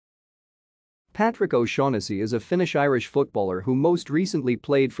Patrick O'Shaughnessy is a Finnish-Irish footballer who most recently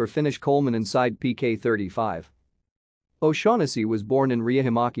played for Finnish Kolmonen side PK35. O'Shaughnessy was born in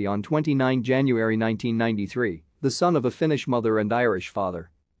Riihimäki on 29 January 1993, the son of a Finnish mother and Irish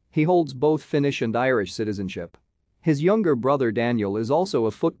father. He holds both Finnish and Irish citizenship. His younger brother Daniel is also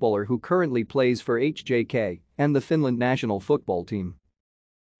a footballer who currently plays for HJK and the Finland national football team.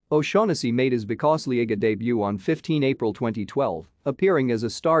 O'Shaughnessy made his Veikkausliiga debut on 15 April 2012, appearing as a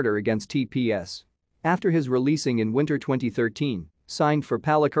starter against TPS. After his releasing in winter 2013, signed for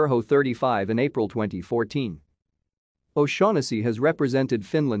Palokurho 35 in April 2014. O'Shaughnessy has represented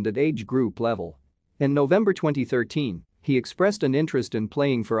Finland at age group level. In November 2013, he expressed an interest in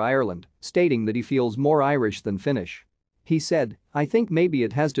playing for Ireland, stating that he feels more Irish than Finnish. He said, "I think maybe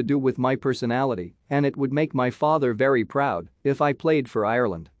it has to do with my personality, and it would make my father very proud if I played for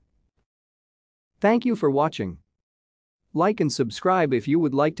Ireland." Thank you for watching. Like and subscribe if you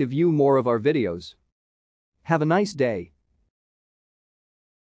would like to view more of our videos. Have a nice day.